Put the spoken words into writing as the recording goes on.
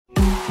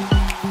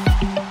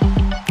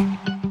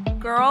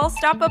Girl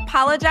Stop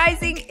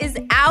Apologizing is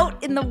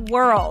out in the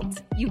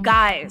world. You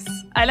guys,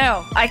 I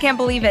know, I can't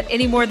believe it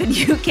any more than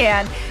you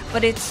can,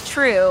 but it's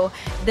true.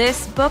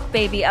 This book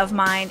baby of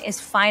mine is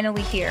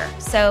finally here.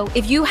 So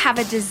if you have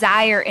a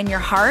desire in your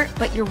heart,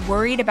 but you're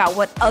worried about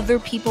what other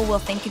people will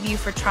think of you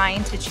for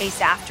trying to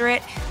chase after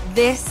it,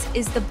 this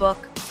is the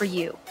book for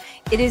you.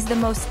 It is the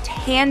most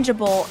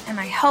tangible and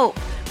I hope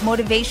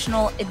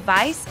motivational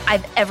advice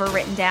I've ever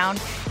written down.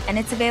 And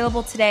it's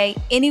available today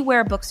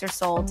anywhere books are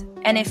sold.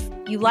 And if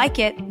you like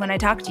it when I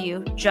talk to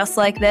you just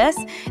like this,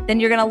 then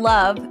you're going to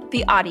love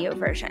the audio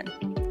version.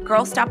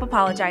 Girl Stop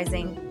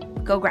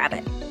Apologizing. Go grab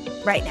it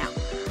right now.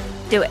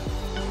 Do it.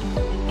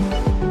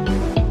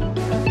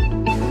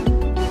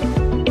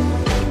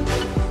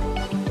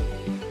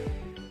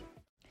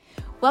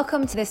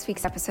 Welcome to this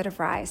week's episode of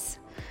Rise.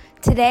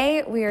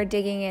 Today, we are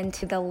digging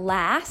into the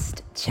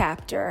last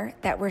chapter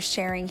that we're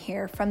sharing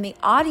here from the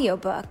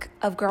audiobook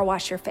of Girl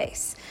Wash Your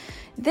Face.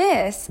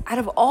 This, out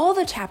of all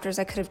the chapters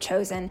I could have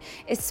chosen,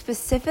 is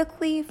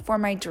specifically for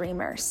my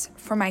dreamers,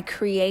 for my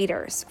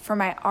creators, for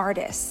my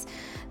artists.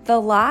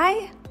 The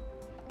lie?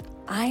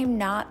 I'm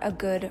not a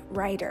good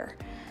writer.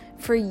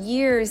 For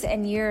years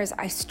and years,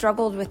 I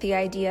struggled with the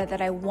idea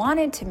that I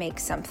wanted to make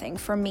something.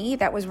 For me,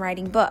 that was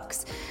writing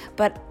books.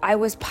 But I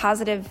was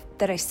positive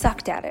that I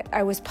sucked at it.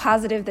 I was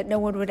positive that no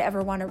one would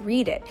ever want to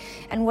read it.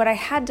 And what I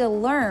had to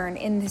learn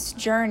in this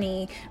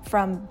journey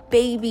from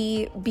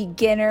baby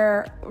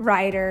beginner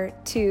writer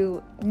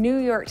to New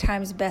York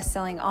Times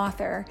bestselling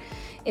author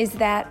is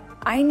that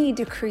I need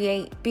to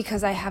create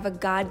because I have a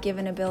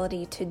God-given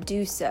ability to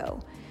do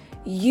so.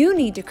 You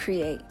need to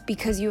create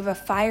because you have a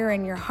fire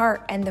in your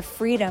heart and the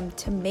freedom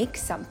to make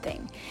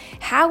something.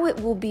 How it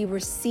will be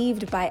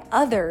received by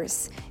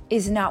others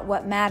is not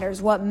what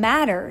matters. What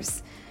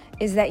matters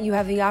is that you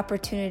have the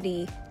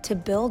opportunity to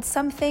build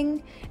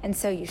something, and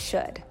so you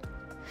should.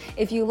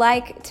 If you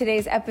like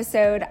today's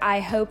episode, I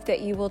hope that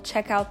you will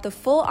check out the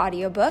full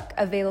audiobook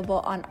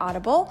available on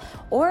Audible,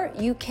 or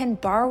you can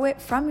borrow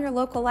it from your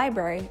local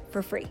library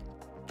for free.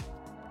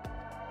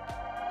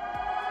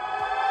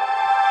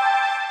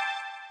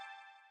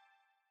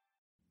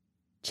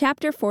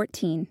 Chapter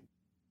 14.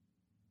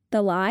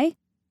 The Lie?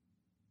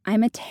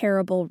 I'm a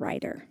terrible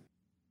writer.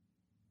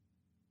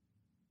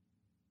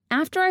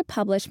 After I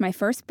published my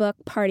first book,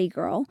 Party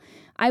Girl,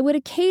 I would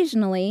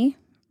occasionally,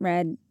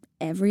 read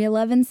every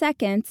 11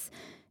 seconds,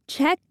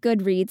 check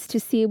Goodreads to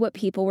see what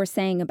people were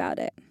saying about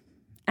it.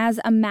 As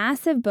a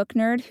massive book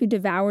nerd who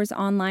devours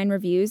online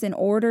reviews in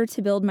order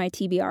to build my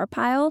TBR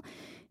pile,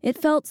 it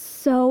felt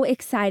so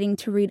exciting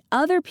to read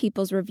other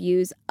people's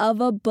reviews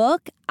of a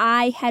book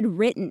I had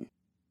written.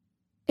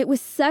 It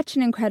was such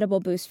an incredible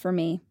boost for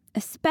me,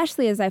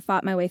 especially as I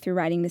fought my way through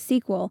writing the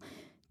sequel,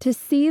 to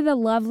see the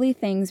lovely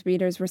things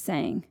readers were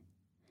saying.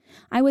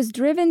 I was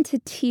driven to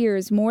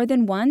tears more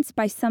than once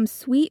by some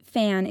sweet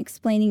fan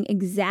explaining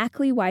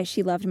exactly why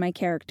she loved my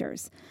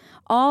characters,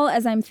 all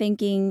as I'm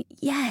thinking,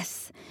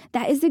 yes,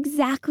 that is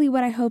exactly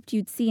what I hoped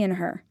you'd see in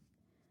her.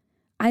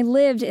 I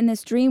lived in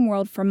this dream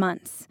world for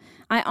months.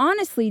 I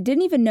honestly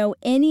didn't even know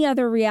any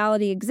other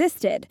reality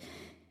existed.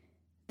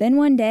 Then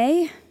one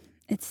day,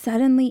 it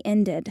suddenly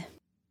ended.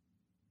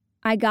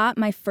 I got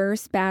my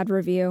first bad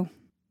review.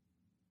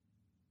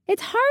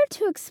 It's hard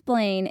to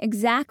explain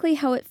exactly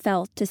how it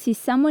felt to see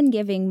someone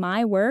giving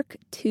my work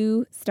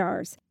 2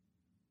 stars,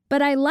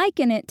 but I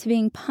liken it to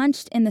being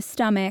punched in the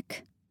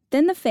stomach,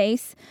 then the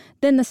face,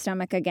 then the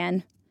stomach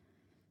again.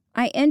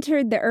 I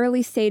entered the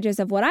early stages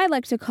of what I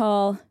like to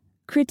call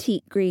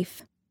critique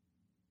grief.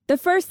 The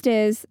first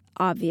is,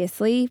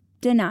 obviously,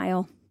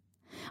 denial.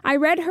 I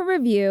read her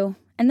review,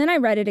 and then I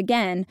read it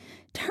again.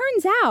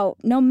 Turns out,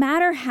 no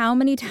matter how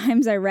many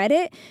times I read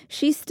it,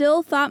 she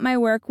still thought my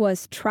work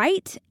was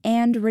trite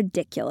and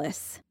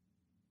ridiculous.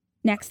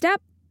 Next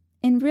up,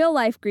 in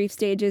real-life grief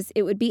stages,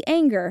 it would be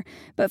anger.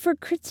 But for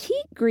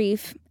critique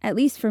grief, at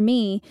least for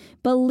me,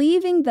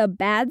 believing the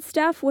bad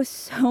stuff was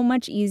so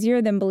much easier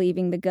than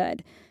believing the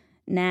good.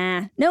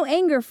 Nah, no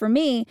anger for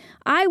me.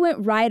 I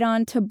went right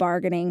on to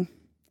bargaining.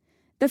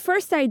 The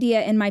first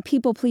idea in my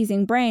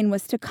people-pleasing brain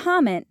was to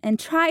comment and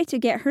try to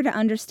get her to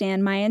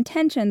understand my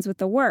intentions with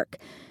the work.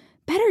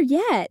 Better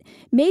yet,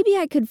 maybe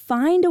I could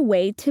find a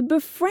way to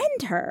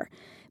befriend her.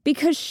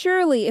 Because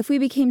surely if we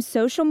became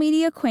social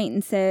media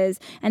acquaintances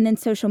and then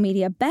social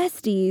media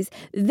besties,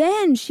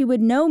 then she would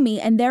know me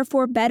and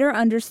therefore better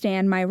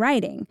understand my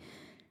writing.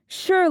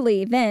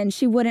 Surely then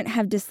she wouldn't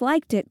have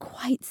disliked it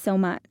quite so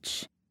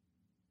much.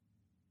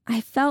 I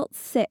felt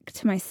sick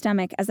to my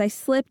stomach as I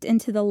slipped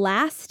into the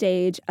last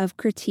stage of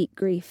critique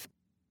grief.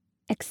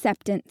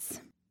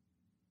 Acceptance.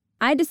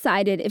 I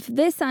decided if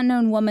this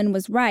unknown woman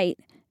was right,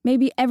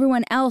 maybe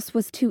everyone else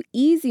was too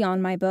easy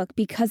on my book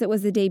because it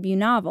was a debut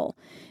novel.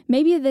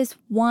 Maybe this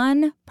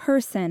one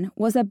person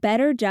was a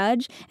better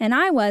judge and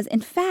I was,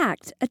 in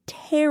fact, a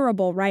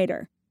terrible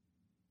writer.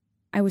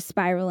 I was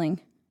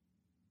spiraling.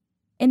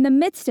 In the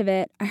midst of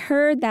it, I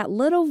heard that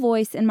little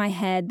voice in my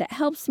head that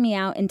helps me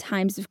out in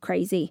times of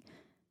crazy.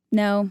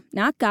 No,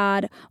 not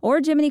God,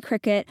 or Jiminy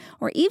Cricket,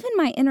 or even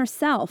my inner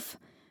self.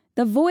 The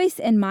The voice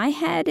in my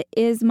head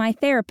is my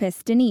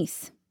therapist,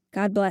 Denise.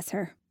 God bless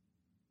her.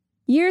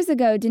 Years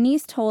ago,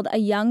 Denise told a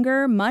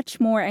younger,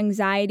 much more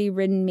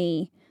anxiety-ridden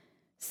me,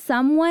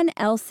 someone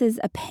else's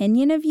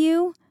opinion of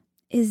you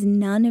is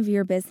none of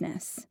your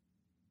business.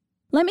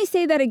 Let me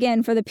say that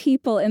again for the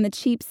people in the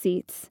cheap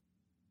seats.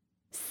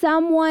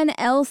 Someone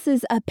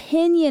else's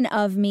opinion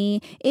of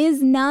me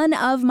is none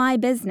of my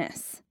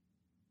business.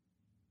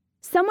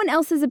 Someone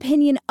else's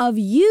opinion of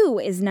you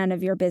is none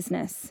of your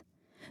business.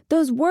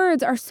 Those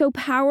words are so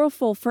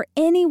powerful for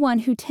anyone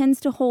who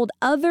tends to hold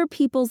other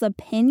people's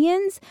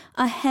opinions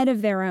ahead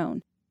of their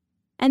own.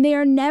 And they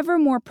are never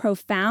more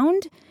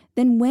profound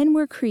than when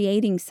we're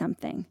creating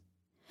something.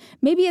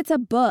 Maybe it's a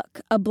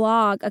book, a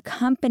blog, a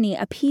company,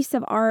 a piece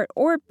of art,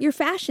 or your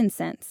fashion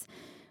sense.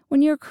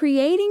 When you're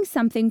creating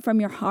something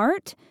from your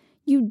heart,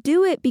 you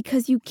do it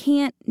because you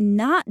can't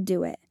not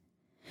do it.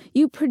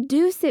 You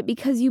produce it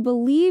because you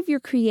believe your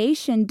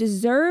creation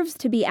deserves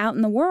to be out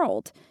in the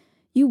world.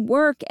 You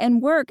work,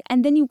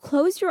 and then you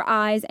close your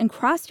eyes and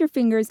cross your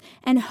fingers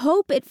and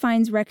hope it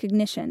finds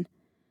recognition.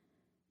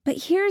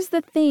 But here's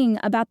the thing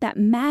about that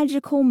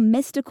magical,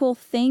 mystical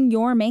thing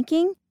you're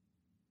making.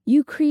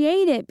 You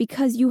create it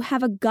because you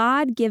have a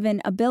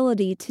God-given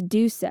ability to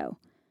do so.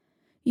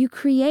 You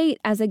create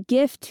as a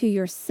gift to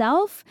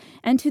yourself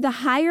and to the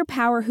higher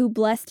power who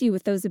blessed you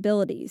with those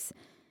abilities.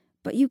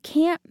 But you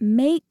can't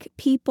make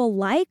people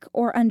like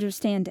or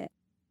understand it.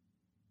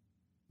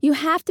 You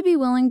have to be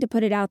willing to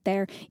put it out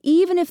there,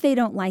 even if they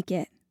don't like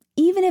it,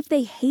 even if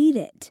they hate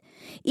it,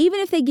 even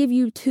if they give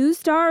you 2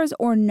 stars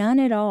or none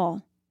at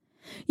all.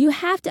 You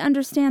have to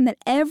understand that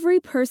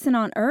every person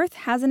on earth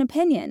has an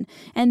opinion,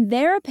 and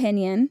their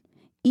opinion,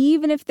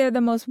 even if they're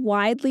the most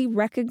widely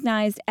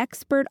recognized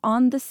expert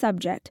on the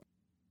subject,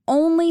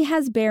 only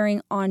has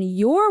bearing on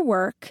your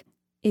work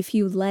if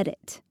you let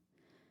it.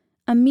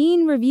 A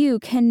mean review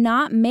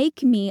cannot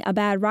make me a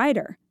bad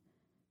writer.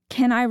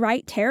 Can I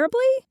write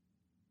terribly?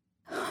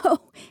 Oh,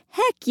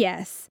 heck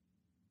yes.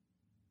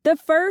 The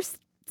first,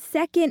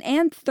 second,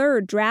 and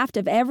third draft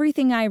of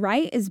everything I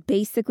write is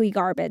basically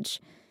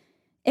garbage.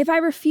 If I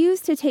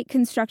refuse to take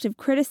constructive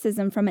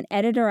criticism from an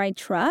editor I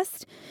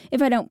trust,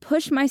 if I don't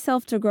push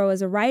myself to grow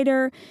as a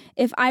writer,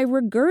 if I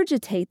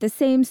regurgitate the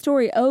same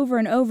story over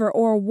and over,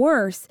 or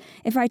worse,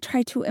 if I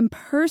try to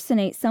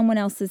impersonate someone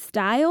else's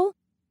style,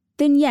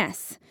 then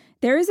yes,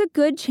 there is a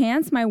good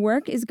chance my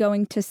work is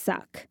going to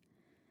suck.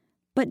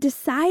 But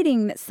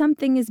deciding that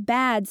something is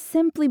bad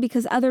simply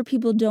because other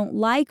people don't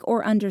like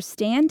or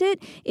understand it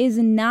is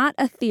not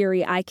a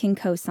theory I can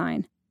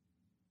co-sign.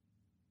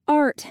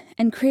 Art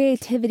and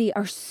creativity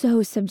are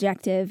so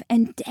subjective,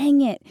 and dang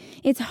it,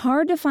 it's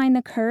hard to find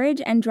the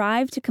courage and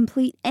drive to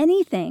complete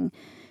anything.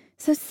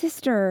 So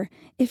sister,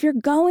 if you're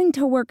going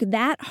to work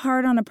that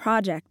hard on a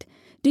project,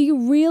 do you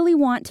really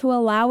want to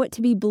allow it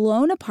to be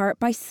blown apart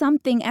by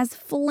something as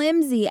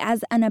flimsy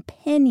as an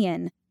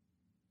opinion?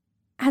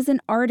 As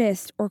an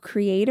artist or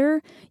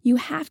creator, you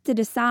have to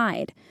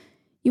decide.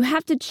 You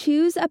have to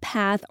choose a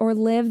path or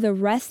live the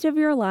rest of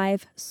your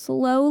life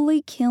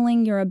slowly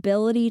killing your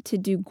ability to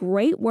do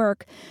great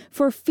work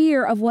for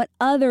fear of what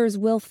others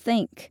will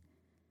think.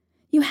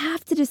 You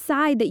have to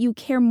decide that you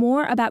care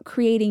more about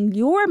creating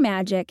your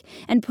magic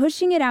and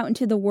pushing it out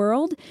into the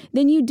world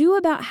than you do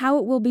about how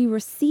it will be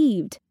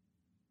received.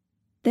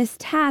 This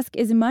task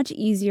is much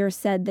easier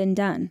said than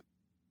done.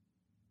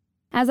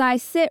 As I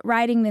sit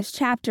writing this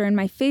chapter in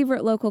my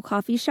favorite local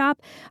coffee shop,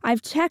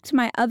 I've checked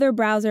my other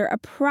browser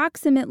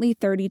approximately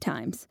 30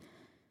 times.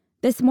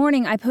 This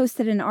morning, I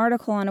posted an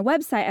article on a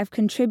website I've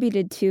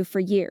contributed to for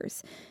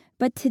years.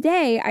 But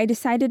today, I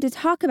decided to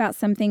talk about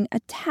something a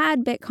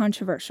tad bit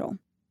controversial.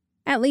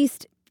 At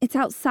least, it's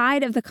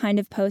outside of the kind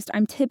of post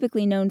I'm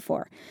typically known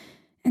for.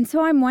 And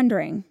so I'm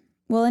wondering,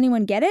 will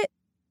anyone get it?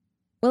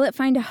 Will it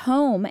find a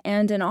home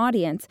and an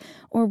audience?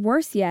 Or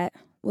worse yet,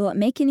 will it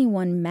make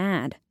anyone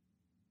mad?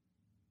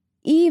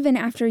 Even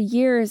after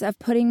years of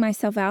putting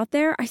myself out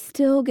there, I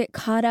still get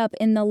caught up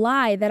in the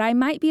lie that I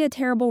might be a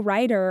terrible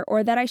writer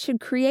or that I should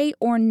create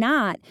or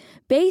not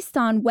based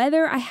on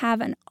whether I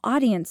have an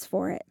audience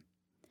for it.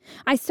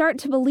 I start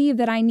to believe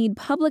that I need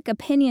public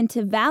opinion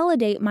to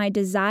validate my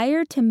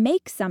desire to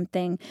make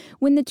something,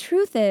 when the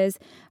truth is,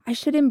 I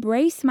should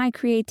embrace my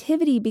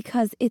creativity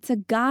because it's a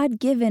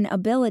God-given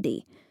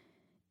ability.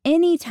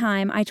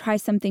 Anytime I try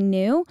something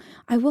new,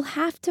 I will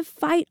have to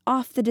fight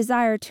off the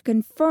desire to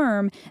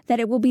confirm that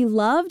it will be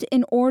loved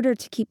in order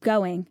to keep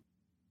going.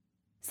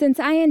 Since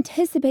I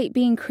anticipate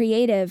being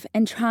creative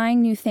and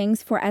trying new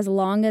things for as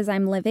long as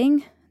I'm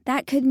living,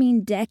 that could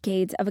mean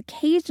decades of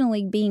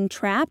occasionally being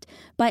trapped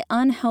by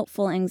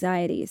unhelpful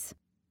anxieties.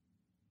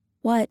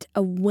 What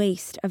a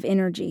waste of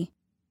energy.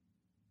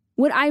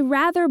 Would I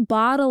rather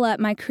bottle up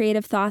my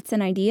creative thoughts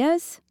and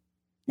ideas?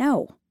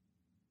 No.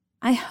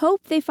 I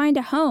hope they find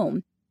a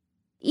home,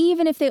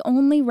 even if they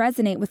only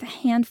resonate with a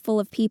handful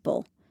of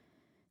people.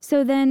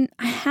 So then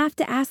I have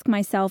to ask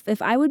myself if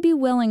I would be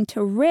willing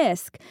to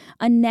risk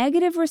a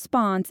negative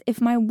response if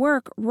my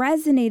work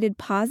resonated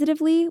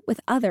positively with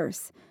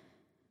others.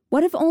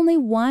 What if only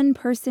one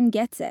person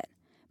gets it,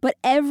 but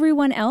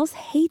everyone else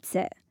hates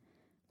it?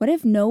 What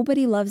if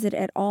nobody loves it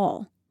at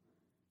all?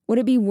 Would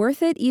it be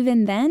worth it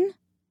even then?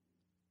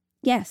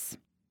 Yes.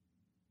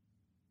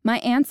 My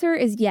answer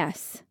is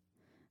yes.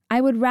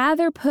 I would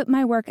rather put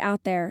my work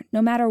out there,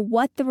 no matter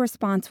what the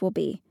response will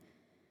be.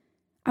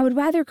 I would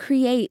rather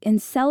create in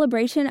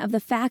celebration of the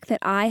fact that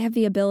I have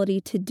the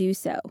ability to do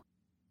so.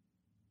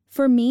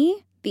 For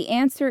me, the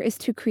answer is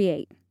to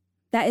create.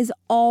 That is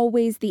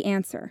always the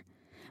answer.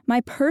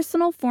 My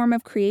personal form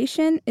of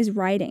creation is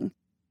writing,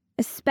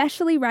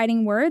 especially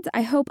writing words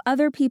I hope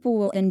other people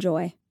will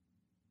enjoy.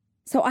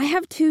 So I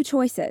have two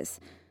choices.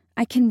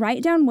 I can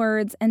write down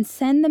words and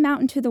send them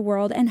out into the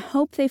world and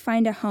hope they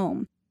find a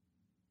home.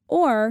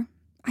 Or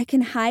I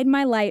can hide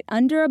my light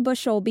under a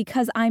bushel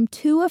because I'm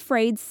too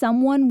afraid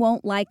someone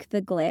won't like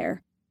the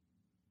glare.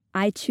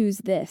 I choose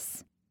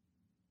this.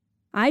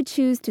 I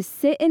choose to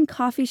sit in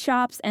coffee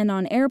shops and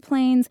on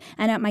airplanes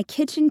and at my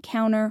kitchen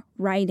counter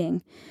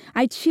writing.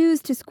 I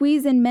choose to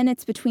squeeze in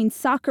minutes between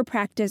soccer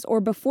practice or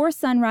before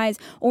sunrise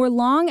or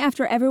long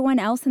after everyone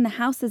else in the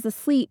house is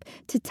asleep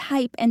to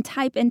type and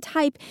type and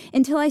type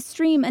until I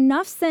stream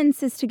enough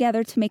sentences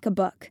together to make a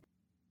book.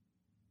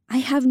 I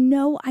have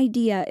no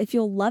idea if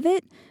you'll love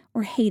it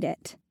or hate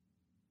it.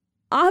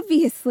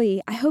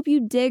 Obviously, I hope you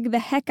dig the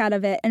heck out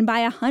of it and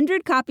buy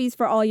 100 copies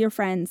for all your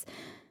friends.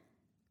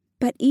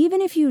 But even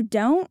if you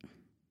don't,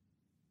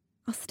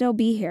 I'll still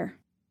be here.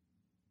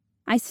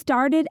 I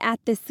started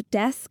at this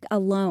desk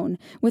alone,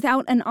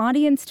 without an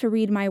audience to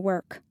read my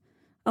work.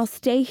 I'll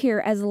stay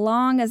here as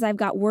long as I've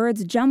got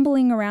words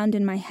jumbling around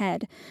in my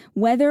head,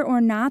 whether or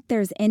not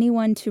there's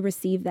anyone to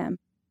receive them.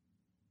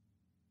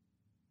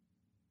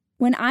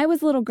 When I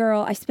was a little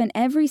girl, I spent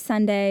every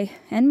Sunday,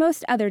 and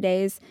most other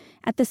days,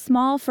 at the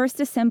small First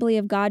Assembly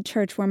of God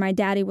church where my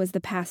daddy was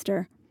the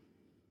pastor.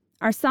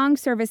 Our song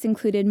service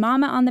included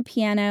Mama on the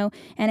piano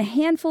and a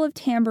handful of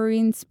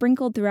tambourines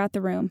sprinkled throughout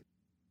the room.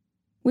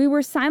 We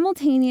were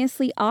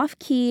simultaneously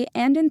off-key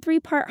and in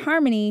 3-part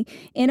harmony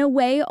in a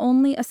way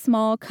only a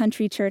small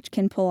country church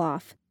can pull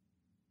off.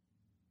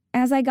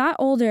 As I got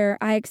older,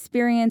 I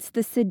experienced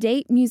the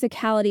sedate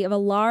musicality of a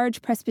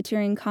large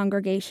Presbyterian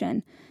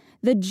congregation,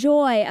 the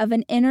joy of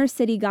an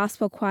inner-city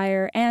gospel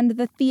choir, and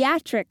the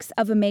theatrics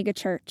of a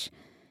megachurch.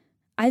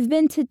 I've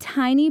been to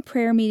tiny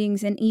prayer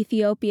meetings in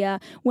Ethiopia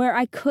where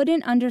I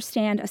couldn't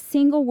understand a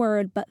single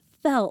word but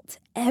felt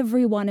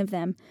every one of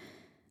them.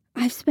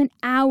 I've spent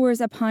hours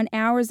upon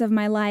hours of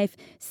my life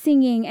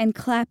singing and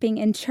clapping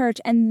in church,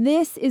 and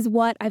this is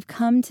what I've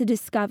come to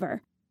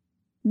discover.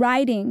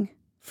 Writing,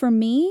 for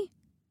me,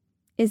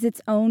 is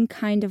its own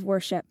kind of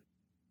worship.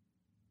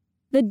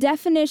 The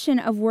definition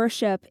of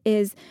worship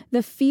is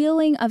the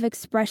feeling of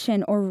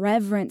expression or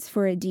reverence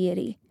for a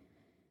deity.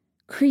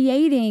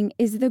 Creating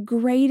is the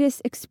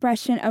greatest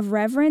expression of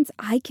reverence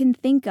I can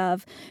think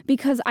of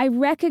because I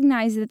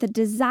recognize that the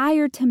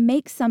desire to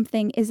make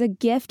something is a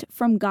gift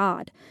from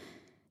God.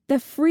 The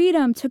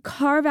freedom to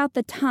carve out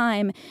the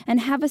time and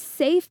have a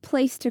safe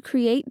place to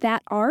create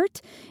that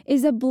art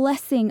is a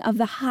blessing of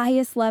the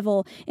highest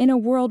level in a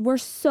world where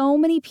so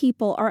many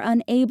people are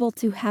unable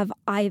to have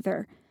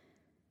either.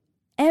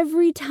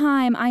 Every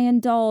time I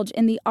indulge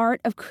in the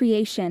art of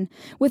creation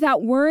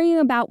without worrying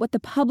about what the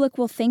public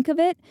will think of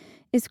it,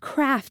 is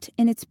craft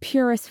in its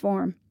purest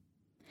form.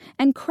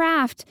 And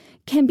craft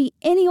can be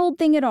any old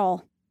thing at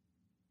all.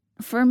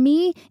 For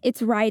me,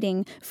 it's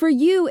writing. For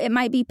you, it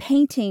might be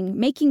painting,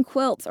 making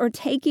quilts, or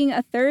taking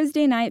a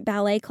Thursday night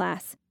ballet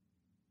class.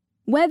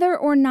 Whether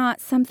or not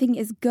something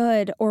is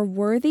good or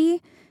worthy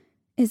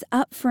is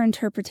up for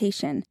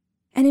interpretation.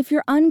 And if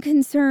you're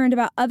unconcerned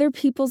about other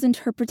people's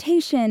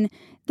interpretation,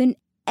 then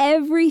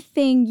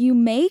everything you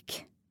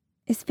make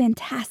is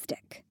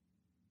fantastic.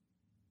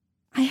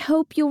 I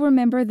hope you'll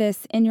remember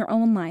this in your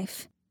own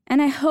life,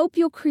 and I hope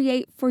you'll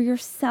create for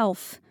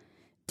yourself.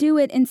 Do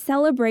it in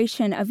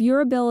celebration of your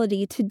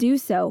ability to do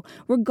so,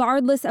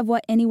 regardless of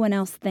what anyone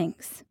else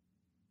thinks.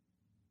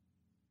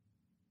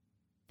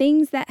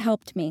 Things that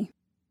helped me.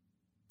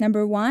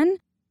 Number 1,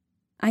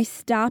 I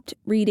stopped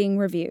reading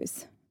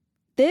reviews.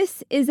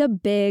 This is a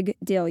big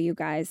deal, you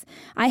guys.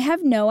 I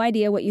have no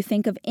idea what you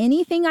think of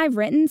anything I've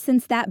written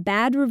since that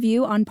bad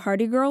review on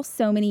Party Girl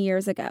so many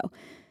years ago.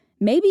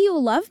 Maybe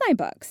you'll love my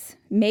books.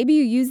 Maybe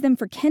you use them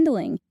for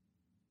kindling.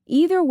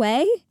 Either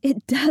way,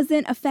 it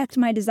doesn't affect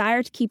my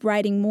desire to keep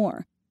writing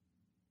more.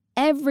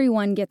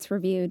 Everyone gets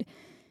reviewed,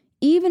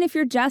 even if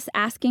you're just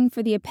asking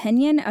for the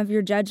opinion of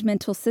your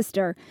judgmental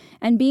sister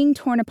and being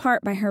torn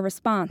apart by her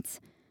response.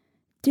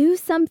 Do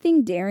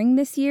something daring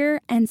this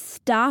year and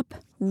stop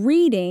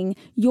reading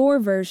your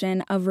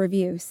version of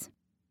reviews.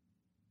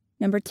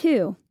 Number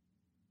 2,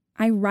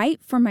 I write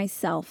for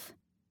myself.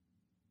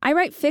 I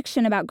write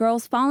fiction about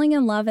girls falling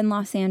in love in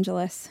Los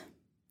Angeles.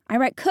 I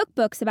write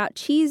cookbooks about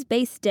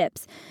cheese-based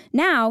dips.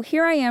 Now,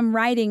 here I am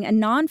writing a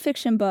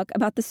nonfiction book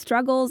about the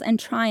struggles and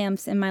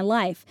triumphs in my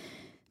life.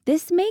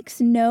 This makes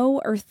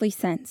no earthly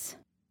sense.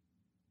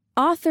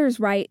 Authors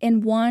write in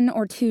 1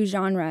 or 2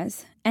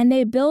 genres, and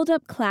they build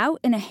up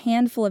clout in a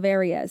handful of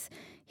areas.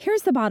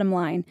 Here's the bottom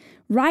line.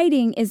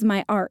 Writing is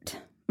my art,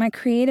 my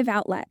creative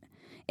outlet.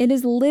 It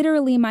is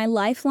literally my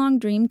lifelong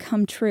dream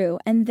come true,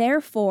 and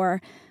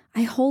therefore,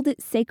 I hold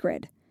it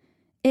sacred.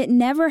 It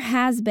never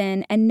has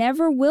been and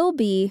never will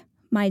be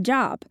my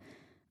job.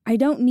 I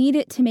don't need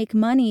it to make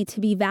money to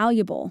be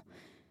valuable.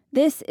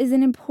 This is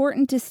an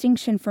important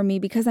distinction for me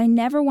because I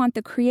never want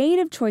the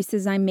creative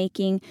choices I'm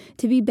making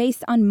to be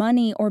based on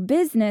money or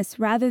business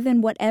rather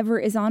than whatever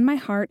is on my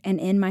heart and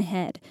in my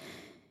head.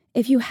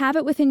 If you have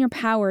it within your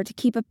power to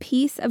keep a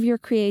piece of your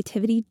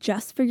creativity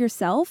just for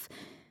yourself,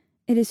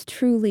 it is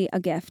truly a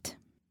gift.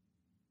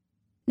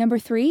 Number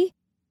 3,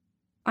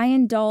 I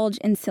indulge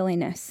in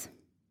silliness.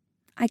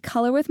 I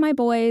color with my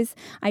boys,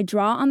 I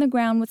draw on the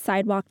ground with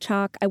sidewalk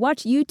chalk, I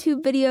watch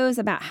YouTube videos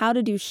about how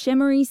to do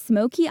shimmery,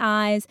 smoky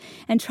eyes,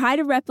 and try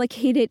to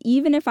replicate it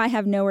even if I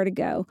have nowhere to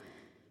go.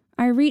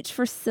 I reach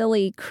for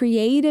silly,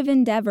 creative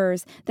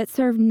endeavors that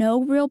serve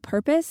no real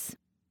purpose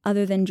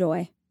other than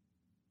joy.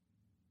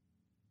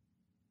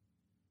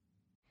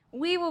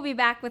 We will be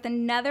back with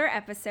another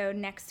episode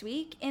next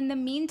week. In the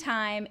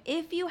meantime,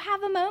 if you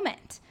have a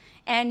moment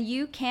and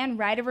you can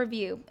write a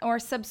review or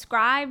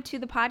subscribe to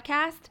the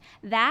podcast,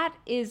 that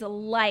is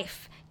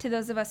life to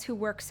those of us who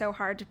work so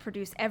hard to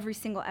produce every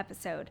single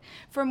episode.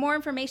 For more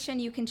information,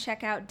 you can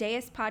check out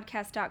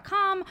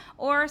deuspodcast.com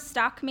or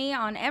stalk me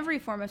on every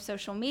form of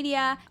social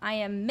media. I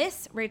am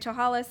Miss Rachel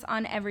Hollis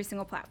on every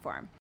single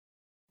platform.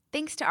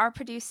 Thanks to our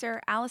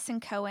producer, Allison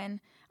Cohen,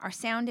 our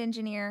sound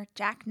engineer,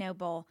 Jack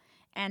Noble,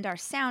 and our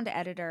sound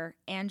editor,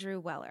 Andrew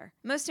Weller.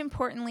 Most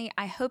importantly,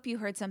 I hope you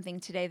heard something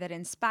today that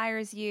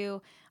inspires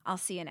you. I'll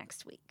see you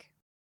next week.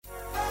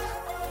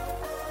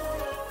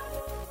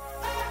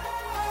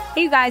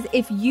 Hey, you guys,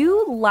 if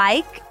you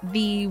like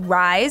the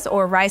Rise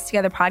or Rise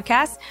Together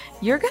podcast,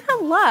 you're going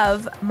to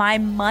love my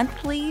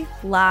monthly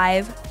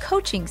live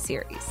coaching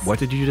series. What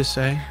did you just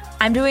say?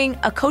 I'm doing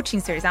a coaching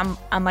series. I'm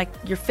like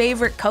your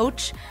favorite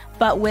coach,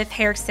 but with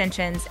hair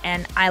extensions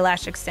and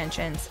eyelash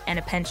extensions and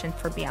a penchant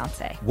for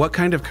Beyonce. What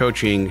kind of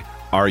coaching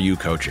are you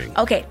coaching?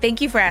 Okay,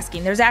 thank you for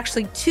asking. There's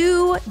actually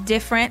 2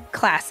 different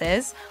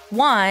classes.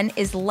 One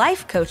is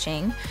life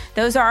coaching.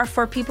 Those are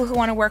for people who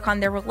want to work on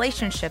their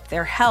relationship,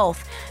 their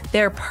health,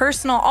 their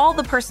personal, all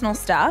the personal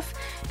stuff.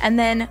 And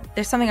then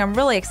there's something I'm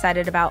really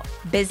excited about,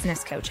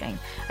 business coaching.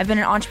 I've been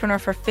an entrepreneur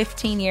for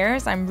 15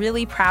 years. I'm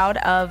really proud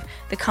of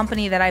the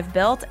company that I've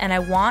built, and I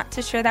want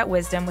to share that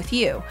wisdom with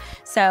you.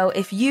 So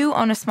if you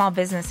own a small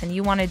business and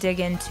you want to dig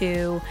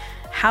into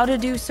how to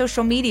do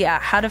social media,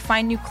 how to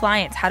find new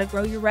clients, how to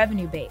grow your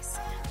revenue base,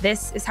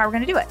 this is how we're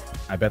going to do it.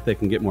 I bet they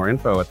can get more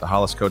info at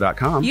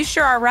thehollisco.com. You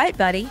sure are right,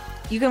 buddy.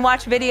 You can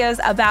watch videos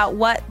about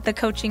what the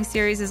coaching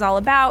series is all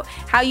about,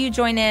 how you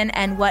join in,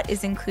 and what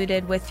is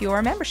included with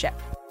your membership.